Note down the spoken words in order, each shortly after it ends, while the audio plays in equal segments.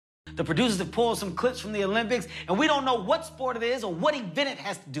The producers have pulled some clips from the Olympics, and we don't know what sport it is or what event it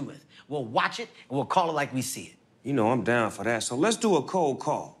has to do with. We'll watch it, and we'll call it like we see it. You know, I'm down for that, so let's do a cold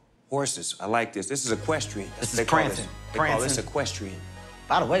call. Horses, I like this. This is equestrian. This is prancing. They call this equestrian.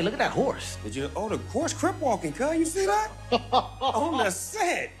 By the way, look at that horse. Did you? Oh, the horse crip walking, cuz. You see that? On the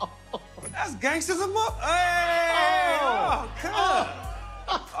set. That's gangsters of up. Hey! Oh, cuz.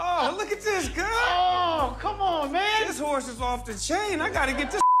 Oh, look at this, cuz. Oh, come on, man. This horse is off the chain. I gotta get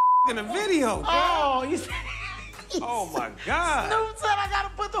this in a video, cuz. Oh, you Oh, my God. Snoop said I gotta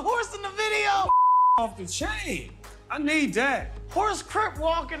put the horse in the video. Off the chain. I need that. Horse crip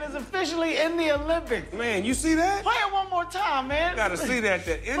walking is officially in the Olympics. Man, you see that? Play it one more time, man. Gotta see that.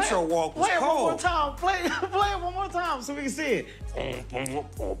 The intro walk was cold. Play it one more time. Play it one more time so we can see it.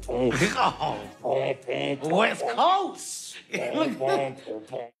 West Coast.